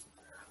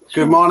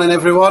Good morning,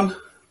 everyone.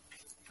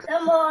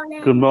 Good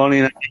morning. Good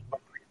morning.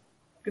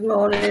 Good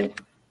morning.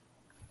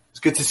 It's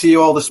good to see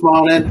you all this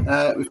morning.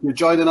 If you're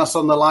joining us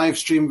on the live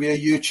stream via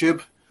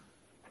YouTube,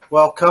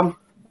 welcome.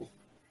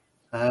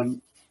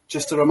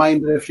 Just a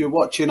reminder, if you're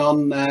watching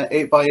on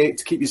 8x8,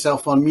 to keep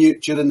yourself on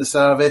mute during the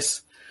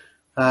service,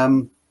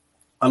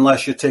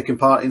 unless you're taking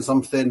part in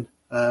something,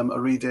 a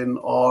reading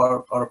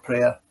or a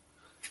prayer.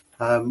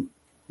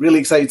 Really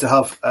excited to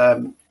have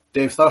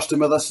Dave Thurston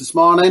with us this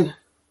morning,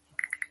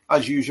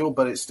 as usual,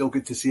 but it's still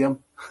good to see him.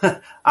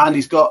 And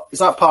he's got, is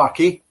that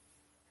Parky?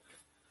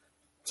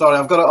 Sorry,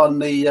 I've got it on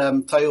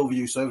the tile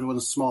view, so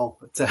everyone's small,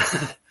 but,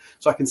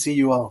 so I can see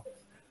you all.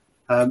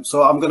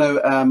 So I'm going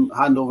to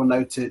hand over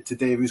now to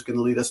Dave, who's going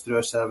to lead us through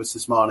our service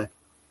this morning.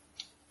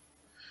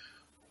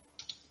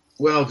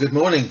 Well, good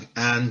morning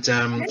and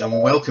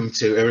welcome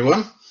to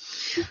everyone.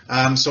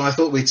 So I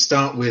thought we'd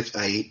start with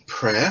a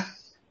prayer.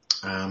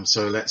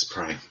 So let's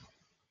pray.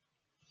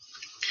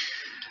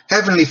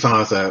 Heavenly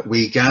Father,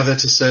 we gather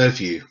to serve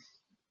you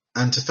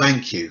and to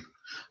thank you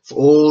for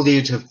all that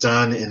you have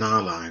done in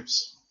our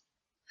lives.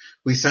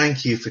 We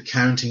thank you for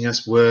counting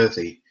us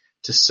worthy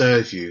to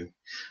serve you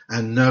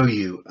and know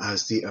you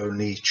as the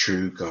only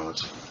true God.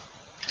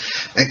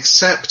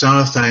 Accept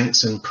our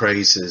thanks and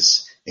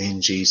praises in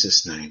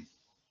Jesus' name.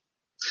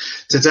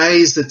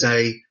 Today is the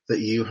day that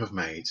you have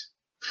made,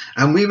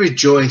 and we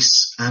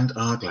rejoice and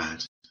are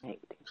glad.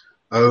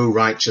 O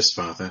righteous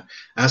Father,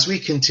 as we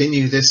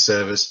continue this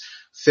service,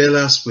 fill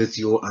us with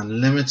your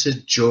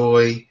unlimited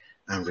joy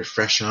and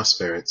refresh our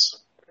spirits.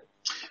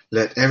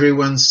 Let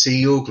everyone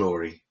see your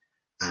glory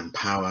and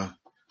power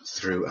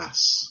through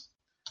us.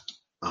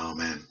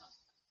 Amen.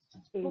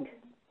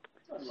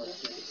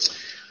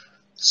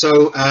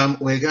 So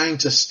we're going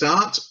to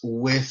start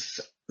with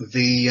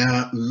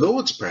the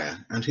Lord's Prayer.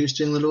 And who's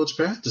doing the Lord's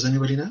Prayer? Does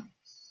anybody know?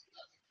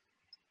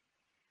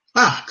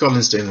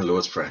 Colin's doing the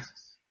Lord's Prayer.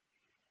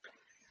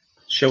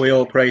 Shall we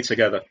all pray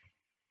together?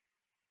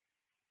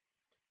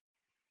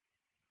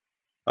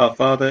 Our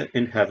Father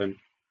in heaven,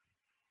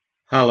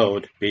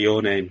 hallowed be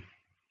your name.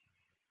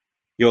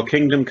 Your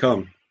kingdom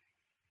come.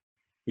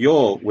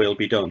 Your will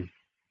be done,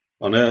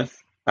 on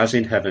earth as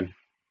in heaven.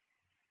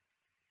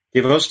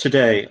 Give us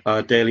today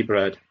our daily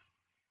bread.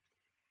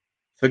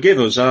 Forgive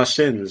us our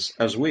sins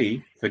as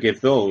we forgive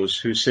those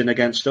who sin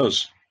against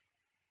us.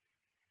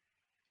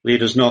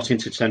 Lead us not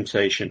into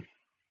temptation,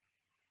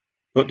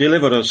 but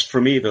deliver us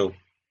from evil.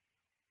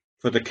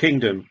 For the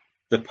kingdom,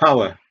 the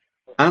power,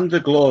 and the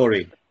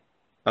glory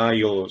are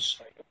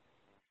yours,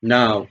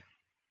 now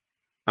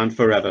and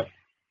forever.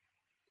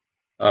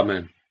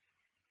 Amen.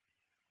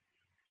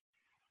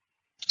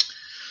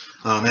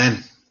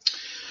 Amen.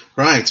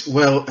 Right,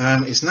 well,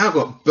 it's now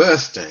got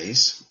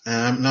birthdays.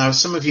 Now,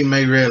 some of you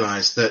may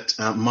realise that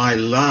my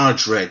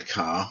large red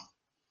car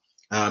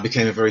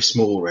became a very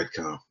small red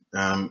car.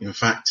 In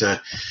fact,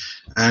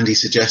 Andy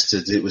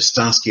suggested it was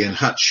Starsky and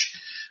Hutch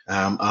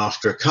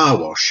after a car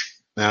wash.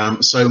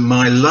 So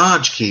my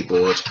large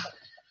keyboard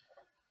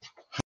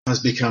has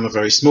become a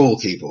very small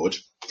keyboard.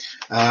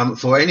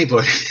 For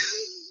anybody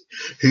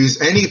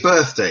who's any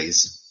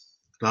birthdays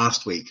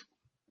last week.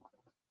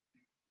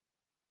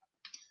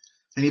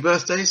 Any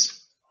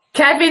birthdays?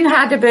 Kevin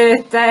had a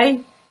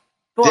birthday,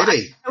 but did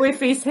he? I don't know if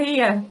he's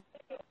here.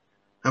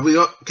 Have we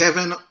got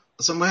Kevin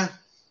somewhere?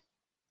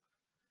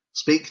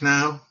 Speak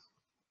now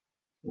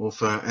or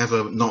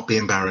forever not be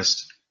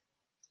embarrassed.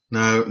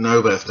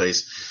 No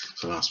birthdays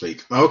for last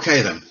week.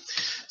 Okay then.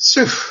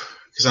 So,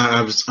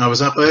 because I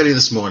was up early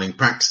this morning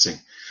practicing,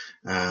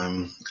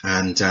 and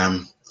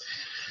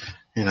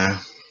you know,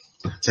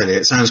 I tell you,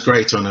 it sounds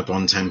great on a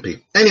Bon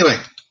Tempi. Anyway,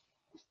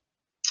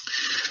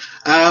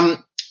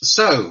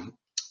 so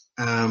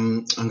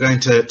I'm going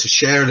to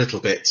share a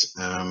little bit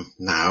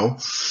now,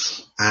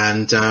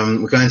 and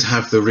we're going to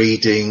have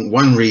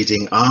one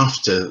reading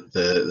after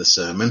the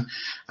sermon,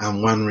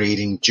 and one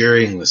reading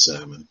during the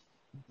sermon.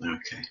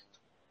 Okay.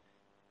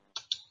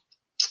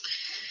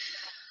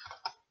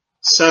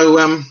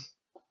 So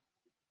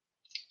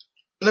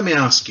let me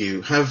ask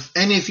you, have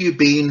any of you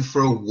been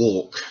for a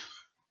walk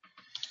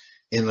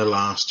in the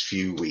last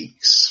few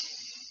weeks?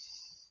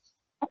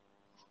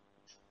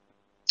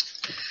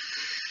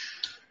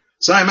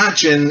 So I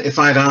imagine if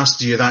I'd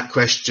asked you that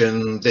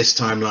question this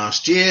time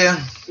last year,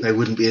 there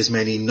wouldn't be as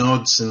many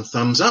nods and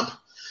thumbs up.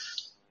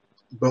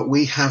 But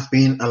we have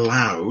been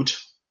allowed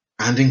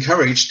and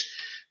encouraged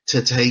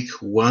to take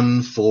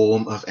one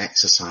form of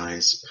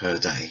exercise per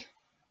day.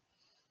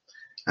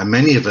 And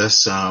many of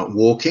us are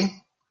walking,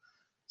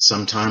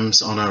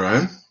 sometimes on our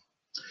own,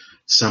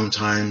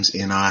 sometimes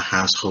in our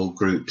household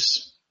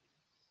groups.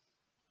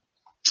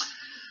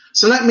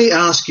 So let me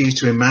ask you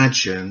to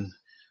imagine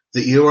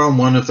that you're on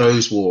one of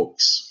those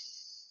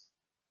walks,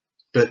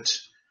 but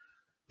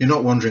you're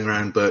not wandering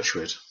around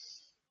Birchwood.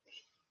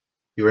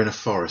 You're in a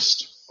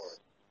forest,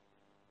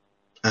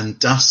 and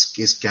dusk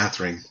is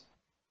gathering,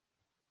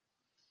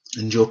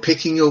 and you're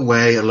picking your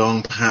way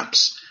along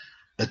perhaps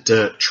a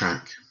dirt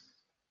track.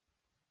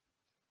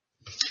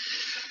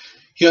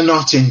 You're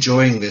not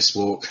enjoying this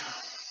walk.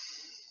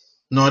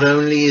 Not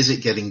only is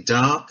it getting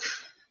dark,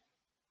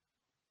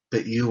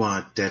 but you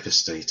are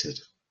devastated.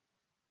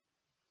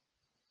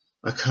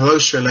 A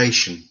close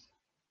relation,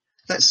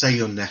 let's say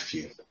your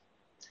nephew,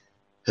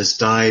 has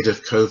died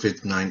of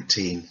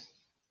COVID-19,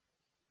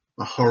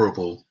 a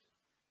horrible,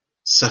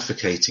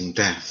 suffocating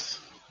death.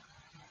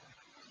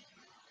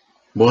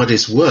 What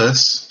is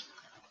worse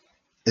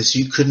is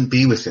you couldn't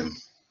be with him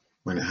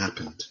when it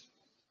happened.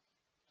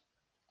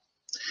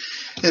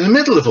 In the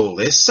middle of all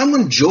this,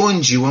 someone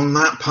joins you on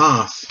that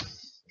path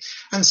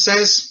and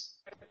says,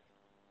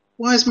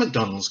 "Why is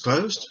McDonald's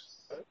closed?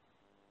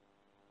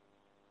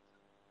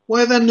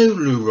 Why are there no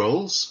loo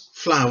rolls,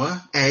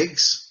 flour,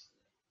 eggs,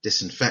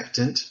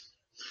 disinfectant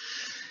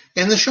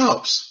in the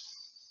shops?"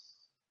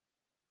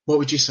 What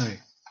would you say?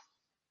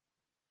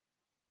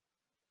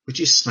 Would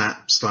you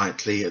snap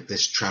slightly at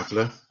this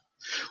traveller?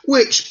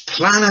 Which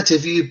planet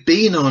have you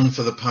been on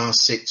for the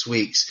past 6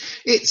 weeks?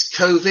 It's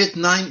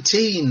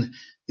COVID-19,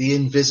 the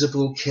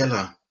invisible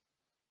killer.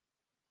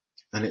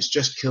 And it's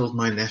just killed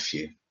my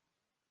nephew.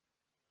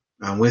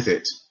 And with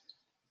it,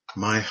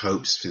 my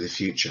hopes for the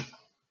future.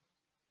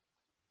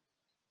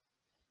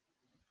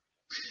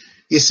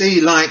 You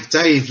see, like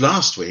Dave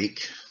last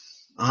week,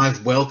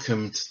 I've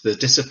welcomed the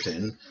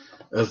discipline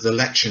of the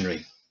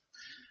lectionary,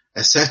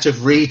 a set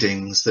of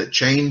readings that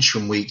change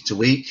from week to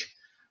week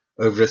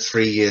over a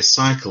 3-year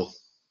cycle.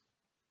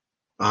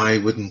 I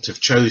wouldn't have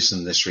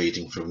chosen this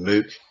reading from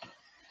Luke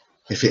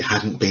if it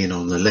hadn't been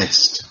on the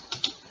list.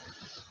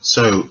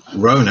 So,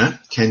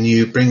 Rona, can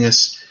you bring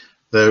us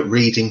the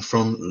reading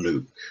from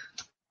Luke?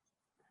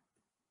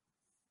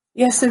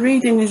 Yes, the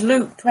reading is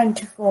Luke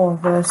 24,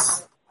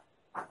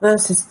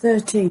 verses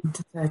 13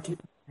 to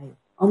 35,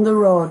 on the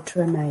road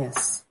to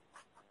Emmaus.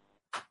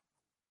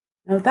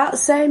 Now that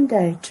same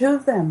day, 2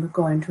 of them were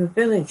going to a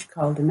village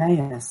called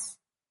Emmaus.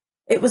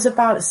 It was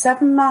about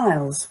 7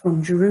 miles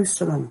from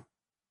Jerusalem.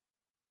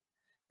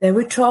 They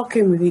were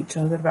talking with each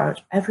other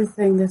about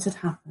everything that had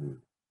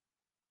happened.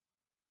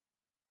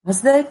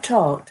 As they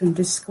talked and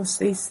discussed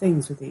these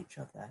things with each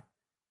other,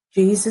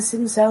 Jesus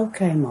himself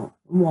came up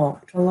and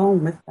walked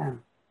along with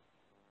them.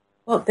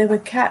 But they were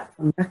kept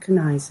from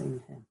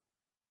recognizing him.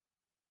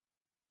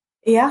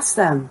 He asked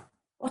them,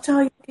 "What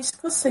are you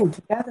discussing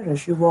together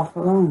as you walk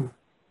along?"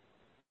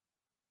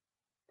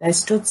 They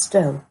stood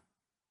still,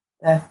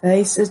 their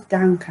faces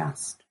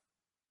downcast.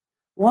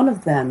 One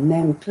of them,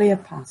 named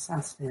Cleopas,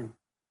 asked him,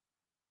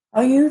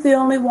 "Are you the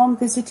only one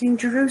visiting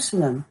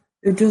Jerusalem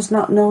who does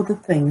not know the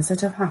things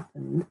that have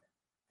happened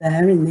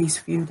there in these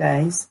few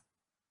days?"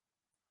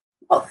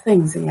 "What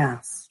things?" he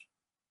asked.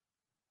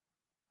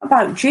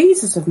 "About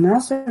Jesus of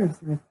Nazareth,"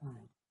 he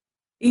replied.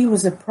 "He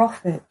was a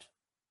prophet,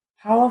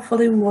 powerful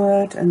in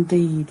word and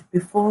deed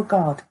before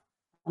God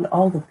and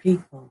all the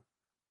people.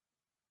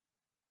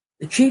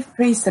 The chief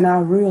priests and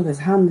our rulers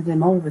handed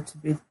him over to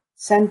be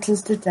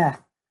sentenced to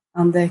death,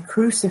 and they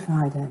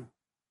crucified him.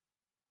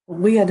 But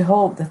we had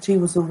hoped that he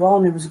was the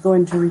one who was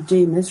going to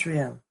redeem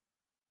Israel.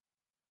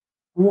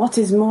 And what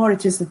is more,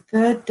 it is the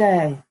 3rd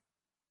day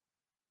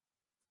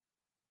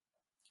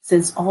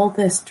since all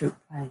this took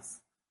place.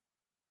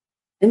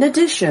 In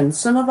addition,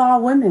 some of our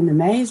women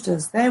amazed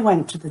us. They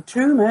went to the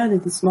tomb early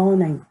this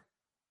morning,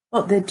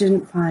 but they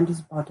didn't find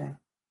his body.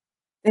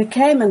 They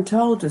came and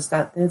told us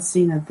that they'd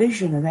seen a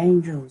vision of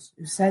angels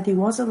who said he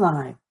was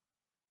alive.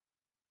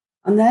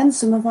 And then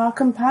some of our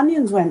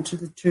companions went to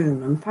the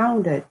tomb and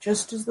found it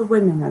just as the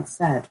women had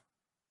said,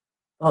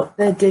 but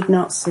they did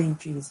not see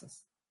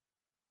Jesus."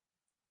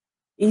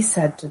 He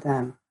said to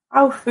them,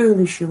 "How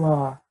foolish you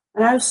are,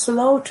 and how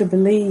slow to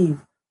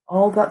believe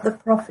all that the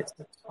prophets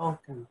have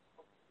spoken.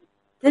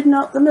 Did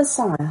not the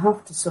Messiah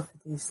have to suffer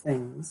these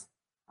things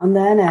and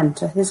then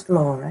enter his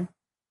glory?"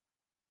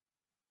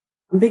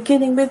 And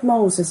beginning with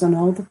Moses and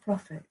all the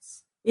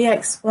prophets, he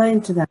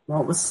explained to them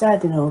what was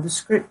said in all the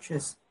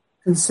scriptures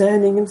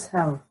concerning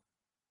himself.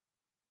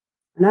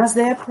 And as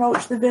they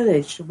approached the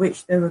village to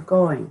which they were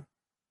going,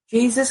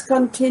 Jesus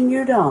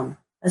continued on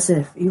as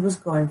if he was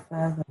going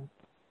further.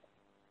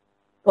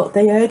 But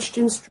they urged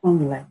him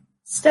strongly,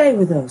 "Stay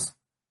with us,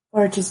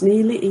 for it is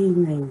nearly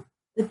evening.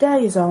 The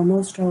day is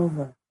almost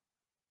over."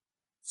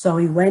 So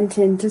he went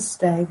in to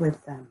stay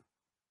with them.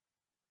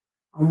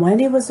 And when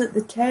he was at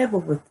the table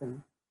with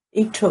them,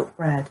 he took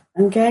bread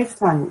and gave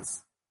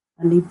thanks,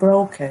 and he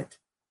broke it,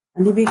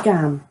 and he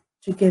began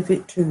to give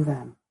it to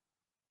them.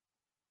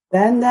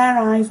 Then their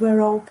eyes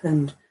were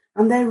opened,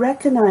 and they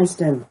recognized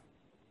him,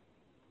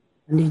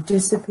 and he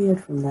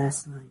disappeared from their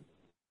sight.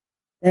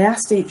 They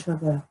asked each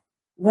other,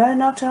 "Were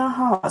not our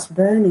hearts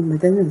burning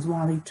within us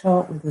while he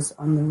talked with us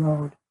on the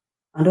road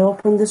and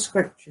opened the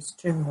scriptures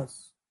to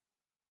us?"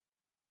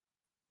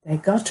 They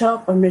got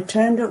up and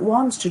returned at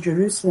once to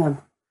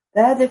Jerusalem.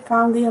 There they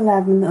found the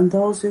 11 and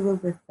those who were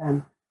with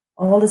them,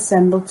 all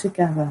assembled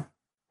together,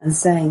 and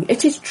saying,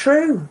 "It is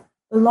true,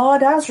 the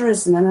Lord has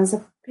risen and has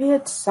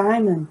appeared to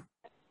Simon."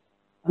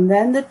 And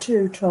then the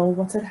 2 told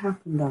what had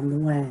happened on the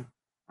way,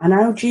 and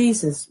how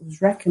Jesus was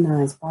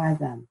recognized by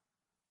them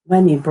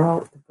when he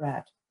broke the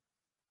bread.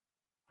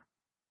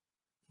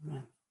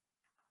 Amen.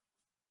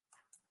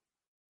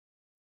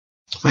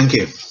 Thank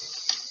you.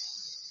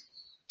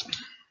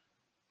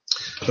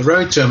 The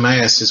road to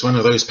Emmaus is one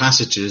of those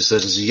passages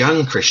that as a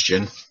young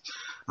Christian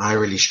I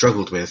really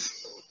struggled with.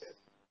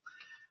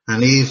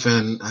 And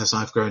even as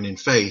I've grown in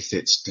faith,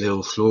 it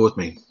still floored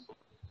me.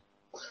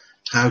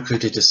 How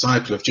could a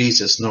disciple of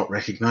Jesus not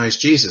recognize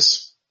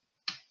Jesus?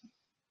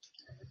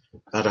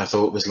 That I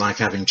thought was like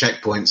having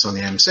checkpoints on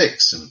the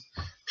M6 and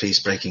police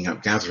breaking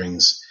up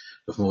gatherings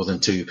of more than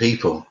 2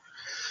 people.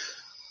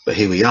 But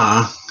here we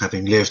are,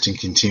 having lived and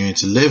continuing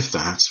to live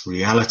that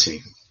reality.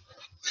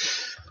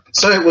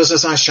 So it was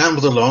as I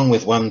shambled along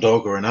with one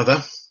dog or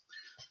another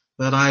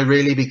that I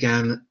really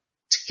began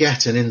to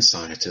get an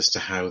insight as to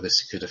how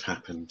this could have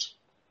happened.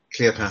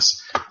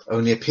 Cleopas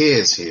only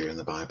appears here in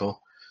the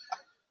Bible,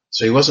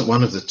 so he wasn't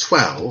one of the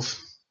 12,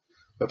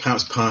 but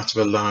perhaps part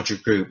of a larger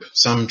group.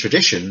 Some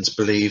traditions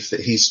believe that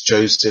he's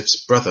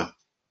Joseph's brother,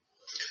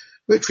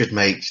 which would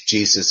make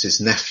Jesus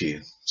his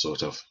nephew,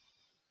 sort of.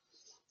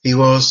 He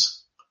has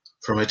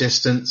from a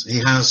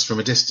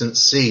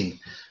distance seen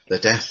the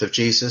death of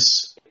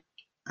Jesus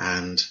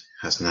and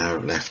has now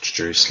left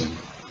Jerusalem.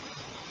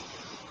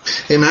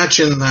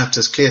 Imagine that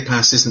as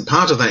Cleopas isn't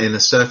part of that inner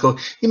circle,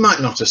 he might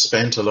not have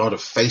spent a lot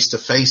of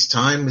face-to-face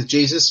time with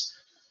Jesus,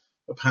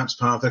 but perhaps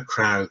part of the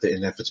crowd that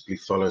inevitably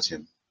followed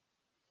him.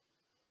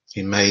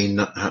 He may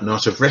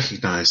not have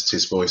recognized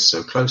his voice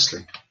so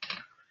closely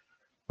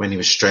when he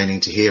was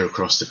straining to hear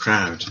across the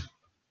crowd.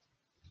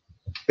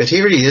 But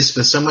here he is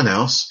with someone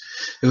else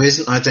who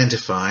isn't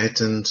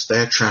identified, and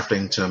they're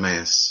travelling to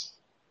Emmaus.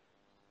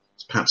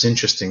 It's perhaps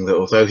interesting that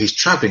although he's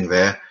travelling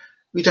there,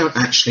 we don't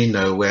actually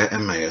know where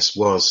Emmaus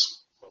was.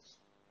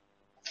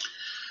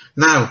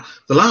 Now,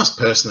 the last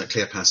person that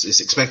Cleopas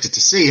is expected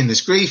to see in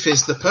this grief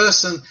is the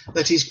person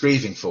that he's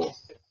grieving for.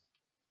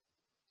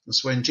 And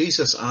so when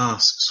Jesus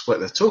asks what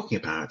they're talking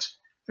about,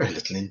 they're a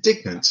little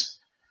indignant.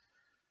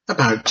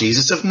 About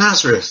Jesus of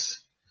Nazareth,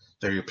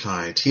 they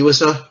replied. He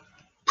was a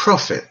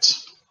prophet,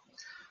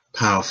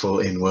 powerful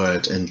in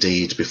word and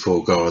deed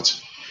before God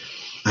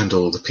and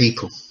all the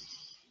people.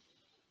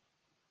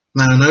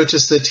 Now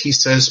notice that he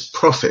says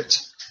prophet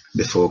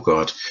before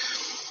God.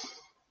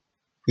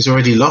 He's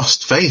already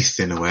lost faith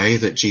in a way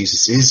that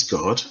Jesus is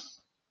God.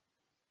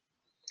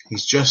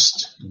 He's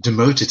just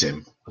demoted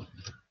him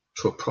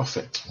to a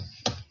prophet.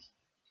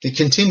 He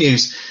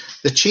continues,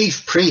 the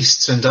chief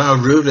priests and our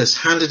rulers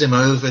handed him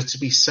over to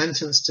be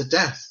sentenced to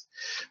death,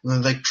 and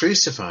then they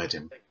crucified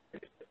him.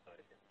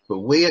 But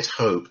we had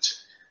hoped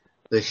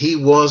that he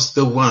was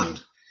the one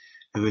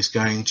who is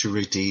going to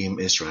redeem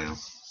Israel.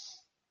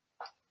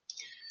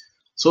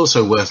 It's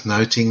also worth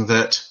noting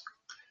that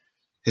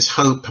his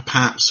hope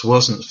perhaps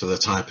wasn't for the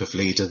type of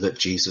leader that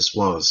Jesus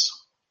was.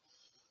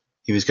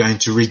 He was going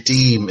to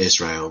redeem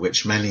Israel,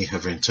 which many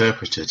have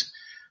interpreted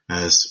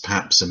as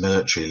perhaps a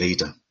military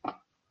leader.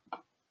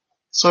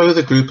 So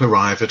the group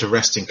arrive at a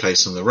resting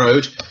place on the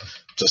road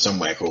to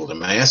somewhere called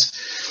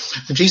Emmaus,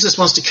 and Jesus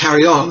wants to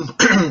carry on.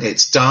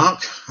 It's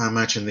dark. I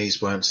imagine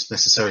these weren't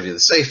necessarily the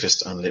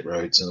safest unlit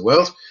roads in the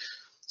world.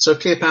 So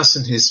Cleopas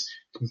and his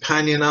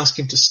companion ask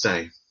him to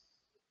stay.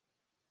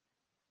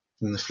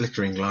 In the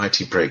flickering light,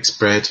 he breaks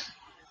bread,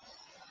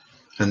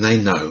 and they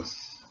know.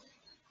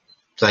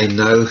 They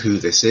know who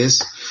this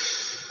is.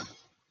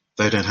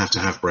 They don't have to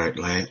have bright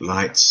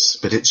lights,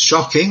 but it's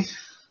shocking.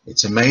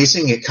 It's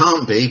amazing. It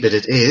can't be, but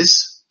it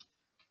is.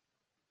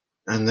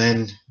 And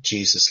then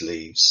Jesus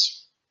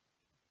leaves.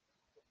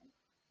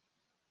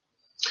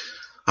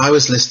 I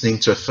was listening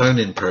to a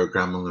phone-in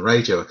program on the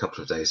radio a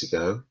couple of days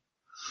ago.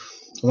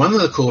 One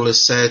of the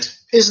callers said,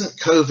 "Isn't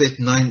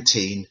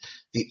COVID-19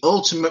 the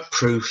ultimate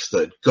proof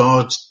that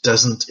God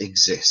doesn't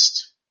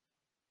exist?"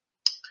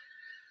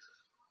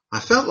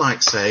 I felt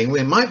like saying,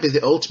 well, it might be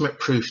the ultimate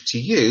proof to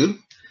you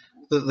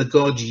that the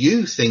God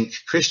you think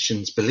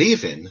Christians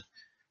believe in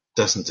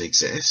doesn't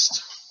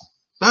exist.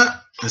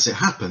 But, as it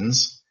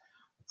happens,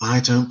 I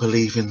don't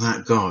believe in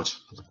that God.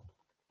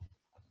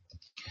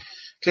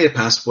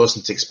 Cleopas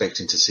wasn't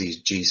expecting to see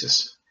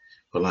Jesus,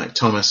 but like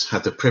Thomas,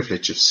 had the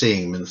privilege of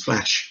seeing him in the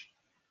flesh.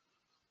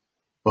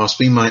 Whilst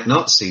we might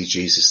not see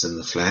Jesus in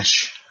the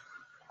flesh,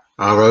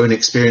 our own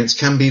experience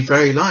can be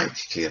very like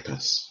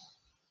Cleopas.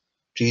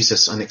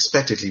 Jesus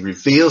unexpectedly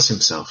reveals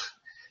himself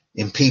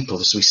in people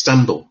as we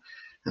stumble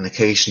and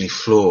occasionally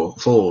fall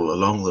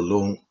along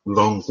the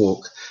long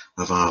walk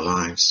of our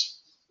lives.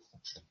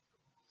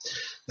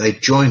 They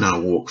join our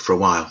walk for a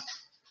while,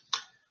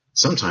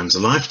 sometimes a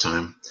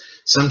lifetime,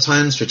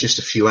 sometimes for just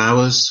a few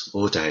hours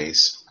or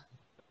days.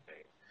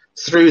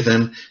 Through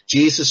them,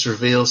 Jesus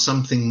reveals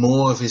something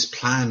more of his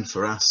plan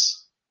for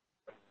us,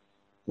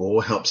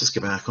 or helps us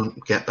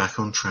get back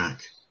on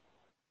track.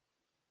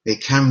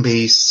 It can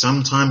be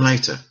some time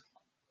later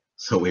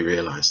that we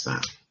realise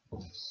that.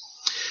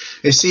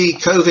 You see,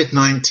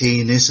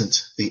 COVID-19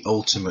 isn't the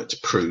ultimate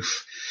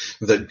proof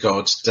that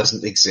God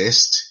doesn't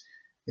exist.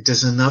 It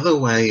is another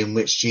way in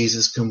which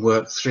Jesus can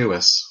work through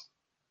us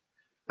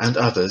and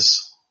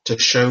others to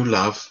show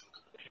love,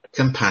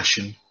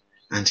 compassion,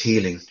 and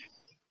healing.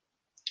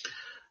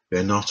 We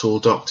are not all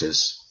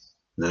doctors,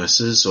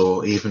 nurses,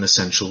 or even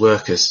essential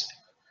workers,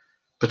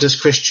 But as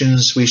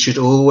Christians, we should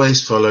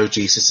always follow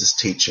Jesus'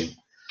 teaching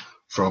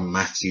from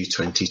Matthew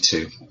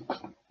 22.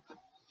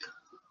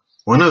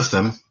 One of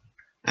them,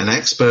 an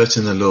expert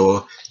in the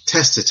law,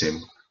 tested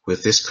him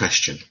with this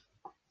question.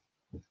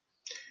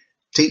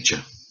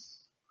 Teacher,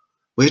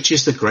 which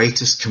is the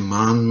greatest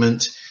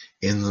commandment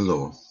in the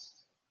law?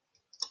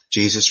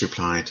 Jesus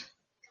replied,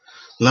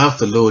 love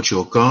the Lord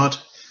your God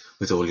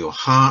with all your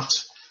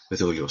heart,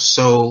 with all your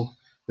soul,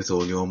 with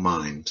all your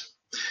mind.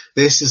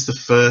 This is the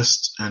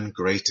first and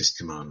greatest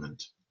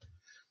commandment.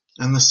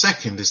 And the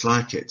second is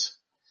like it.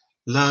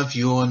 Love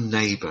your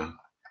neighbour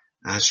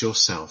as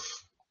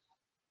yourself.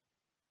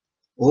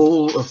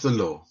 All of the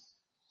law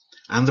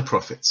and the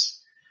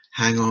prophets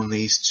hang on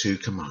these two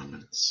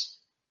commandments.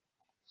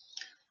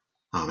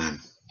 Amen.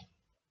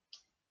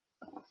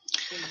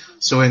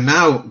 So we're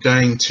now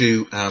going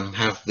to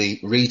have the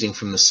reading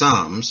from the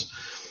Psalms,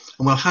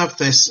 and we'll have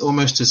this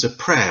almost as a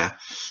prayer.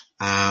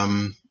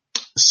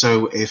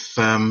 So if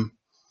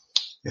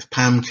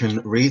Pam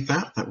can read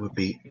that, that would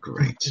be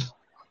great.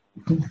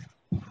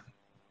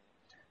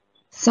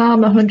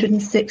 Psalm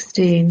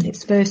 116,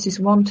 it's verses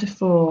 1 to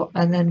 4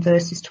 and then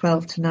verses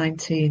 12 to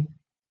 19.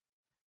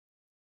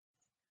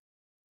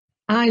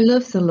 I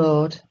love the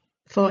Lord,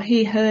 for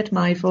he heard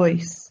my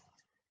voice.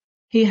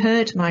 He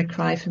heard my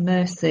cry for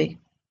mercy.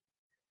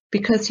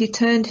 Because he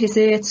turned his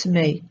ear to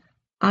me,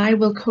 I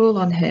will call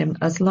on him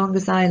as long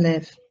as I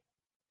live.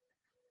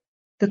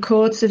 The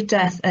cords of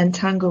death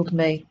entangled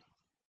me.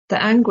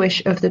 The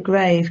anguish of the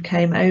grave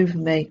came over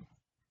me.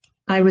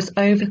 I was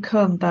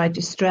overcome by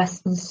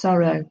distress and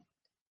sorrow.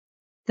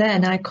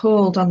 Then I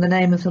called on the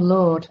name of the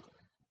Lord.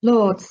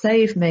 Lord,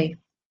 save me.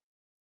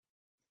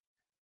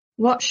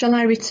 What shall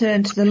I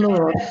return to the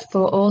Lord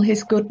for all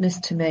his goodness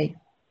to me?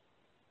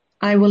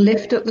 I will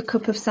lift up the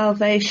cup of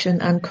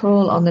salvation and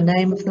call on the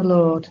name of the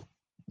Lord.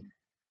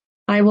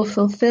 I will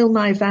fulfill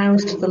my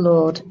vows to the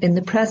Lord in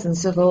the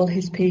presence of all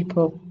his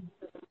people.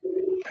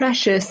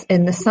 Precious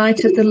in the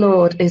sight of the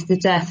Lord is the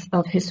death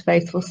of his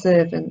faithful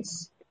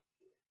servants.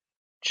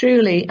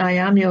 Truly I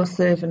am your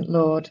servant,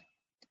 Lord.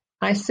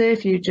 I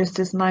serve you just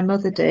as my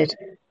mother did.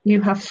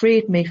 You have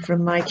freed me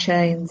from my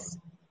chains.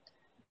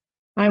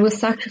 I will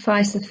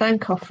sacrifice a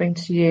thank offering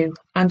to you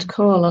and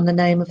call on the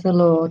name of the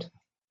Lord.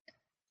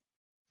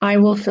 I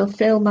will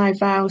fulfill my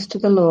vows to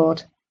the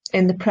Lord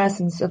in the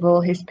presence of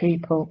all his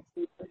people.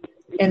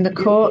 In the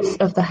courts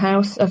of the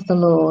house of the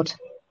Lord,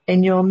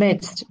 in your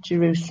midst,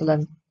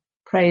 Jerusalem.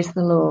 Praise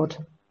the Lord.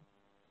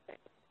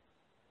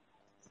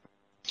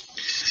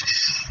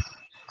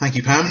 Thank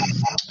you, Pam.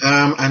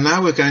 And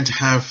now we're going to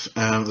have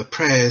the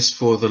prayers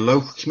for the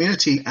local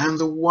community and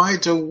the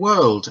wider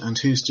world. And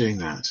who's doing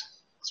that?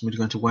 Somebody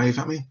going to wave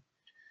at me?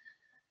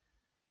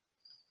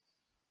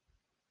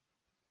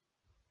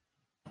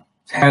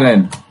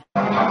 Helen.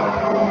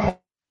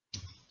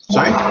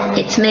 Sorry?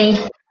 It's me.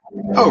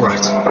 Oh,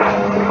 right.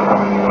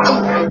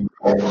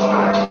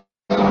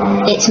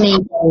 It's me.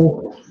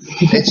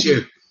 It's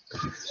you.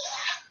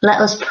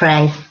 Let us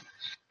pray.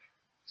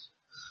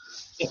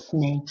 It's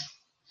me.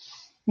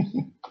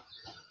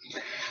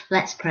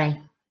 Let's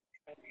pray.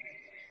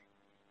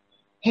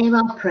 Hear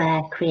our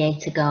prayer,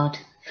 Creator God,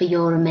 for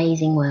your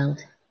amazing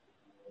world.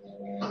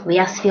 We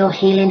ask for your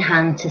healing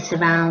hand to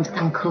surround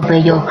and cover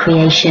your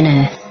creation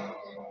earth.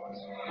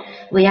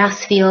 We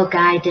ask for your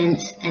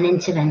guidance and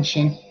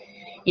intervention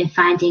in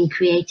finding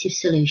creative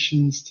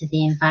solutions to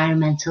the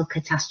environmental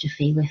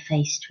catastrophe we're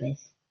faced with.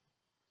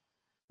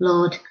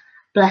 Lord,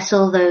 bless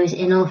all those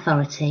in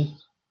authority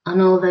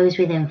and all those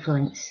with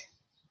influence.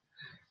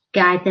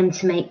 Guide them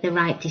to make the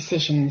right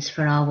decisions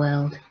for our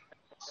world.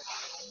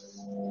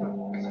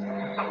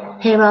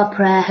 Hear our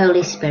prayer,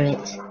 Holy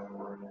Spirit.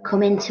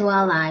 Come into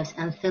our lives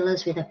and fill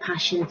us with a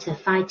passion to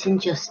fight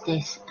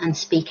injustice and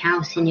speak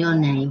out in your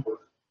name.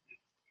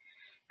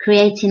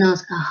 Create in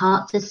us a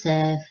heart to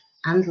serve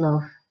and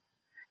love,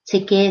 to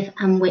give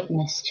and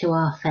witness to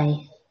our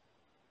faith.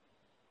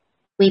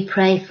 We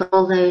pray for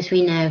all those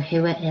we know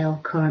who are ill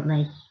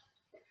currently,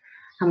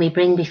 and we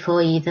bring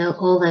before you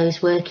all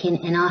those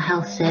working in our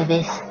health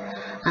service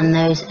and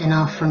those in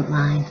our front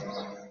line.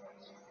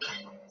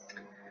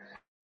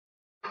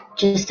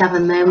 Just have a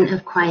moment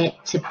of quiet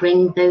to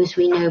bring those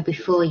we know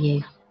before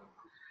you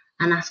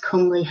and ask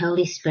humbly,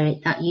 Holy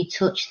Spirit, that you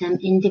touch them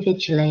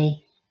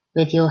individually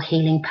with your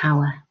healing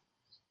power.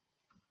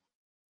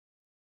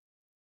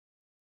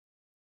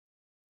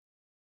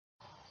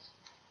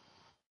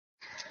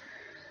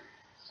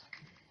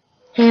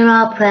 Hear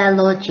our prayer,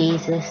 Lord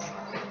Jesus,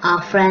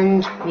 our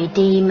friend,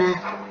 Redeemer,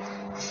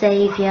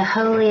 Saviour,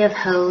 Holy of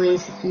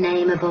Holies,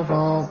 name above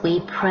all. We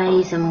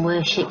praise and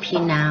worship you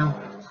now.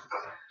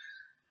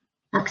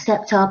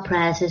 Accept our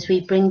prayers as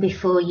we bring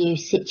before you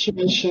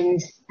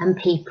situations and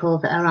people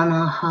that are on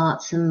our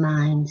hearts and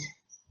minds.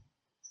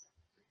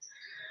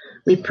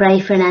 We pray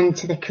for an end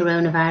to the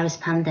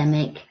coronavirus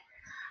pandemic,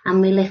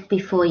 and we lift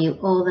before you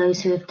all those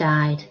who have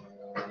died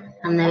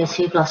and those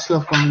who've lost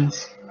loved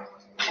ones.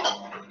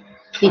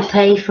 We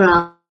pray for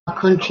our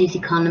country's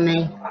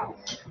economy,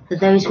 for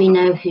those we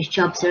know whose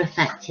jobs are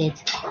affected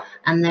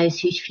and those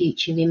whose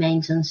future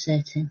remains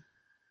uncertain.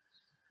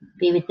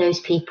 Be with those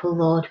people,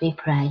 Lord, we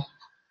pray.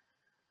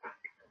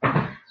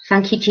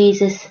 Thank you,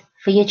 Jesus,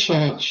 for your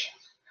church,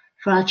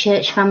 for our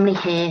church family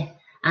here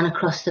and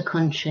across the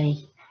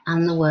country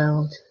and the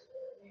world.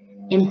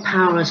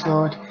 Empower us,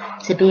 Lord,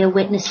 to be a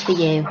witness for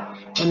you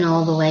in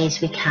all the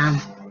ways we can.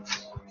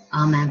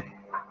 Amen.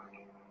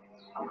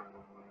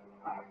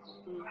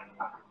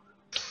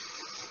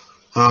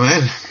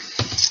 Amen.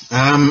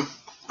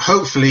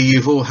 Hopefully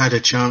you've all had a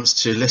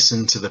chance to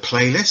listen to the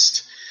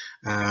playlist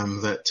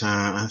that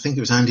I think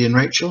it was Andy and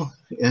Rachel.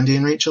 Andy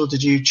and Rachel,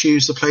 did you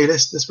choose the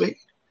playlist this week?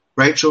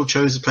 Rachel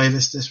chose the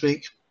playlist this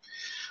week.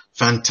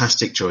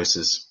 Fantastic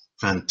choices.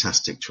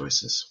 Fantastic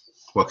choices.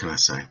 What can I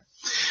say?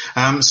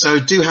 So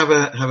do have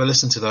a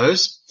listen to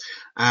those,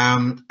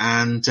 and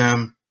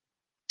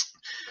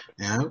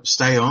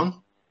stay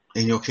on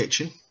in your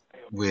kitchen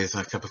with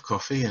a cup of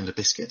coffee and a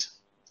biscuit,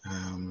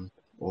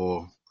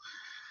 or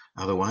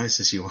otherwise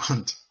as you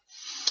want.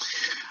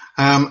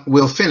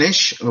 We'll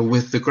finish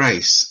with the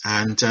grace,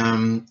 and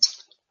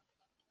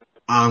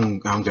I'm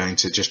going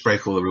to just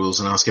break all the rules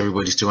and ask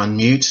everybody to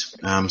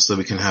unmute, so that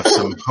we can have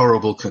some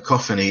horrible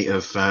cacophony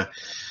of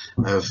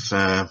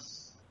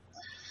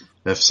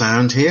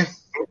sound here.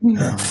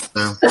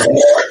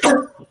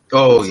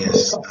 Oh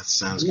yes, that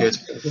sounds good.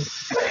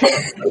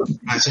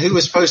 Right, so who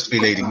was supposed to be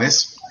leading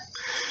this?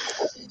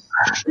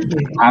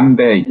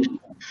 Andy.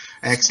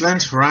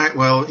 Excellent. Right,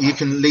 well, you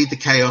can lead the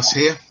chaos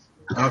here.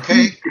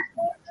 Okay,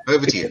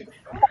 over to you.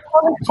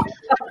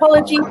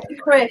 Apologies to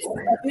Chris.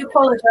 I do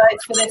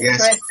apologise for this,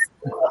 Yes. Chris.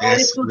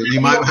 Yes, you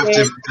might have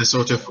to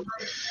sort of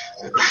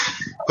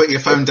put your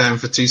phone down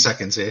for 2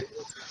 seconds here.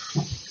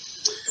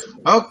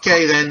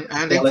 Okay then,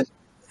 Andy.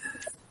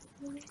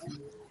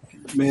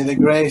 May the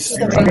grace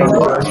of our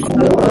Lord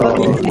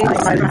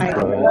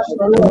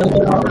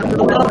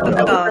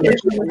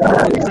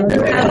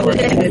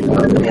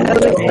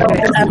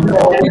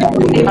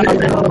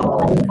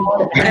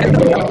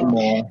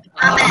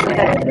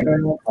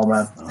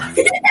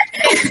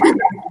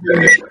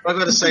I've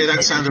got to say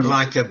that sounded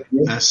like a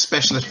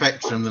special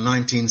effect from the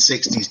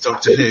 1960s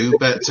Doctor Who,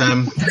 but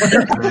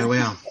there we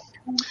are.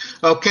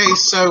 Okay,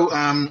 so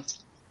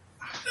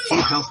keep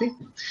healthy,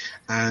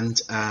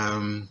 and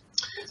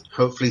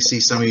hopefully see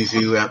some of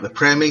you at the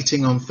prayer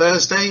meeting on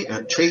Thursday,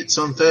 at Treats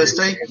on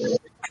Thursday,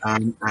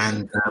 and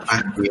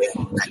back here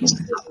next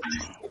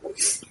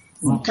Thursday.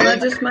 Okay. Can I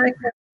just make